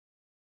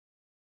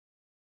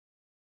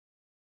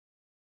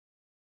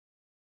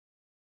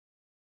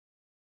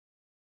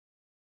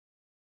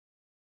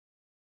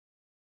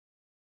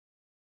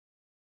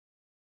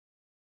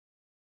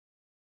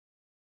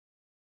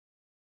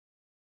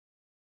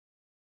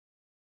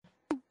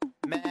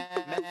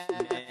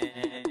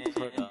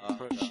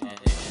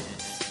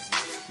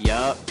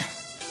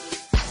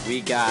we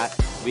got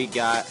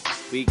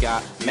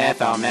math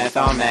on math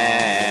on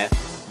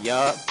math.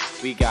 Yup,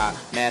 we got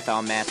math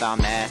on math on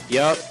math.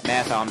 Yup,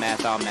 math on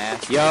math on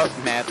math. Yup,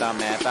 math on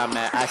math on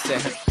math. I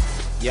said,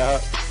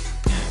 yup,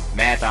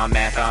 math on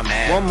math on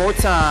math. One more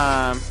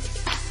time.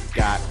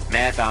 Got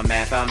math on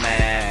math on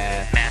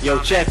math. Yo,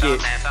 check it.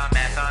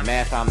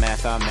 Math on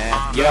math on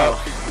math. Yo,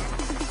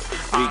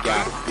 we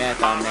got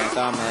math on math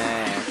on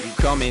math. You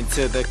come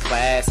into the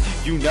class,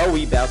 you know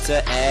we bout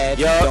to add.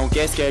 Yo, don't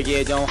get scared,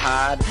 yeah, don't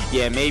hide.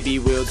 Yeah, maybe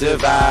we'll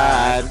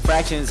divide.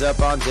 Fractions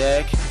up on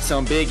deck,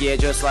 some big, yeah,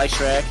 just like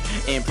Shrek.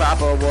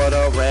 Improper, what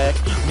a wreck.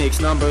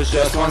 Mixed numbers,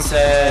 just one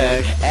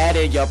sec. Add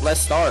it up, let's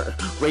start.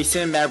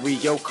 Racing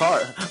Mario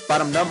Kart.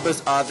 Bottom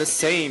numbers are the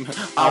same.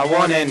 I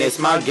won and it's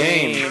my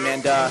game.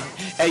 And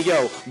hey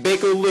yo,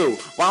 Baker Lou,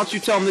 why don't you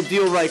tell him the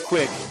deal right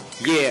quick?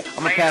 Yeah,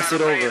 I'ma pass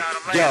it over.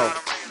 Yo.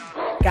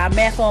 Got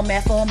math on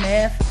math on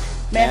math.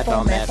 Math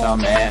on math on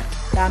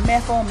math. Got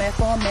math on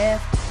math on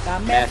math.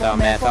 Got math on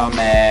math on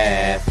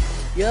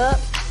math. Yup,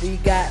 we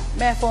got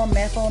math on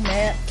math on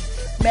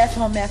math. Math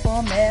on math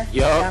on math.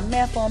 Yup. Got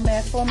math on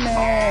math on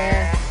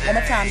math. One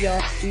more time,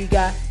 y'all. We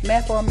got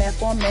math on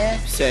math on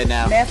math. Say it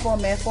now. Math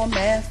on math on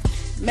math.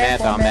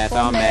 Math on math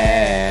on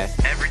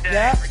math. Every day.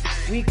 Yup,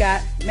 we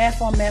got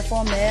math on math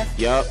on math.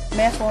 Yup.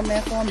 Math on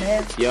math on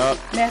math. Yup.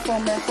 Math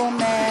on math on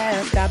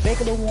math. Got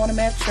Baker to want a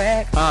math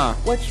track.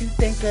 What you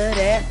think of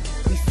that?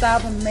 We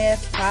solving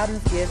math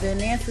problems,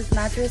 giving answers,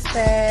 not just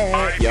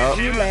facts. Yup.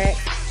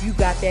 Relax, you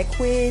got that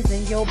quiz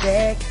in your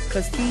bag.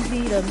 Cause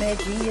TV, the mad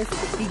genius,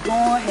 he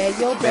gon' have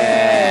your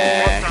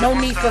bag. No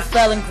need for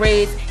failing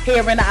grades.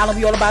 Here in the island,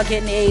 we all about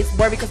getting A's.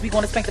 Worry cause we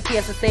gonna spank the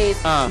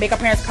PSSAs. Make our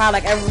parents cry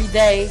like every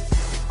day.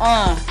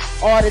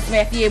 All this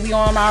math, yeah, we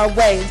on our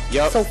way.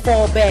 Yep. So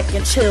fall back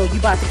and chill, you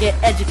about to get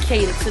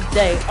educated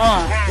today.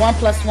 1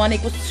 + 1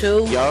 =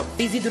 2. Yep.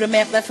 Easy do the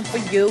math lesson for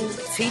you.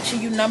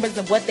 Teaching you numbers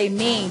and what they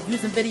mean.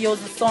 Using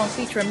videos and songs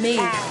featuring me.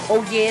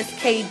 Oh yeah, it's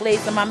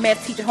K-Blaze and my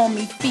math teacher,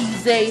 homie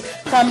Feezy.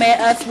 Come at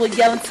us, we'll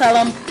yell and tell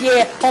them,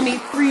 yeah, homie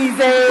Freeze.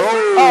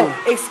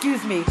 Oh,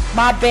 excuse me,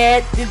 my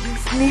bad, did you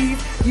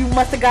sneeze? You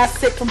must have got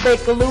sick from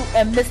Baker Lou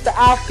and Mr.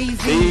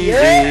 Alfeezy.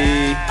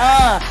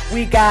 Yeah.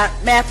 We got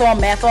math on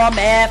math on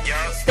math.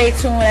 Stay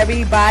tuned,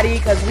 everybody,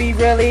 cause we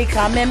really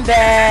coming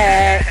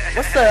back.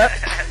 What's up?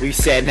 We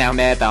said now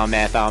math on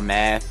math on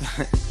math.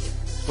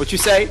 What you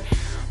say?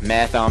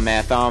 Math on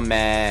math on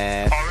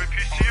math.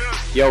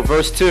 RPCS. Yo,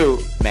 verse 2.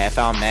 Math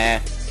on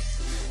math.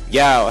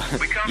 Yo,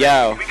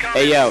 yo,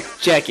 hey yo,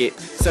 check it.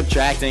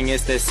 Subtracting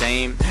is the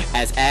same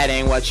as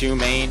adding what you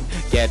mean.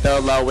 Get the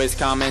lowest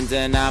common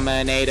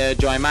denominator,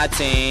 join my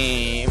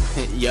team.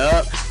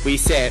 Yup, we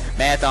said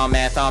math on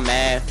math on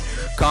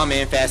math.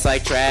 Coming fast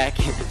like track,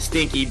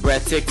 stinky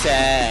breath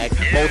tic-tac.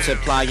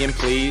 Multiplying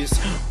please,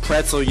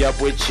 pretzel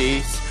yup with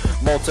cheese.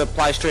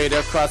 Multiply straight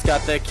across,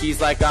 got the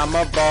keys like I'm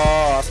a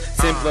boss.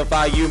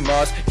 Simplify you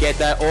must, get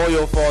that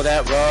oil for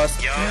that rust.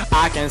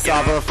 I can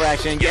solve a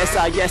fraction, yes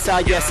I must.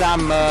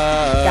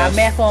 Got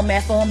math on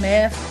math on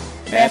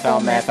math. Math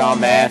on math on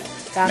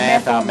math. Got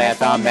Math on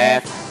math on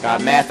math.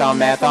 Got math on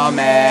math on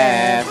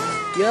math.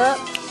 Yup,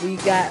 we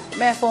got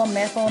math on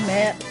math on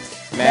math.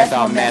 Math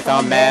on math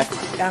on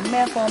math. Got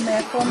math on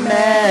math on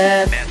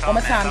math. One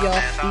more time,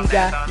 y'all. We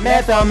got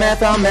Math on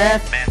math on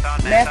math.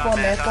 math on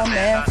math on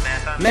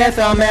math. Math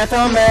on math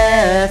on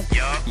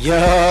math.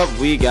 Yup,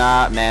 we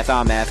got math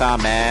on math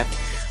on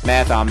math.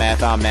 Math on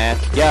math on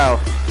math. Yo,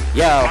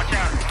 yo.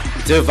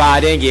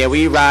 Dividing, yeah,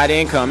 we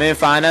riding. Come and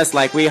find us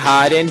like we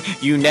hiding.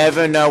 You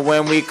never know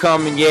when we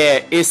coming,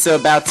 yeah, it's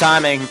about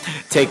timing.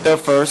 Take the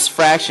first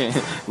fraction,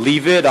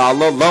 leave it all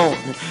alone.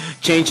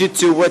 Change it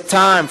to a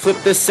time, flip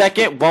the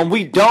second one,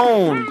 we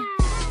don't.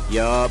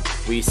 Yup,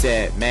 we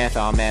said math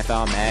on math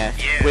on math.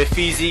 With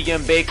Feezy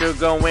and Baker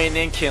going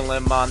and kill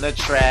him on the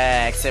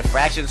track. Said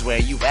fractions where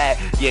you at,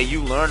 yeah,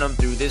 you learn them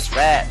through this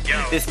rap.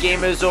 This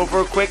game is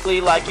over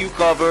quickly like you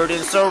covered in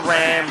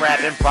saran.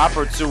 Rapping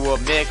proper to a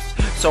mix,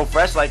 so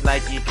fresh like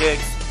Nike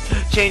kicks.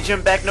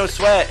 Changing back, no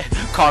sweat,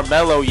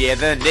 Carmelo, yeah,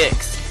 the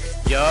Knicks.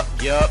 Yup,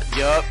 yup,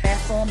 yup.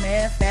 Math on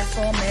math, math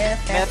on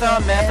math. Math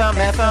on math on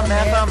math on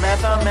math on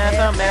math on math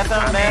on math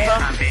on math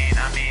on.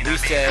 We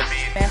said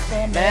math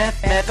on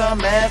math, math on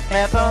math,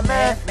 math on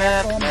math,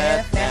 math,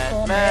 math, math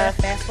on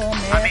math, math on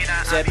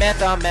math. Said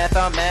math on math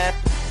on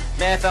math,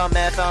 math on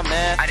math on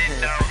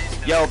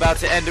math. Yo, about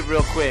to end it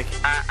real quick.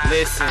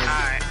 Listen,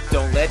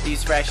 don't let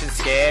these fractions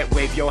scare.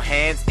 Wave your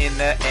hands in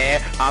the air.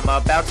 I'm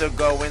about to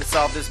go and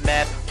solve this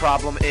math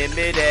problem in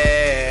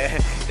midair.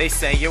 They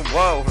saying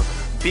whoa,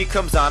 beat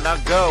comes on, I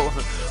go.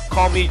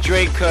 Call me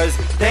Drake cause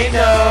they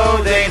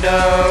know, they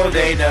know,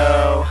 they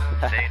know.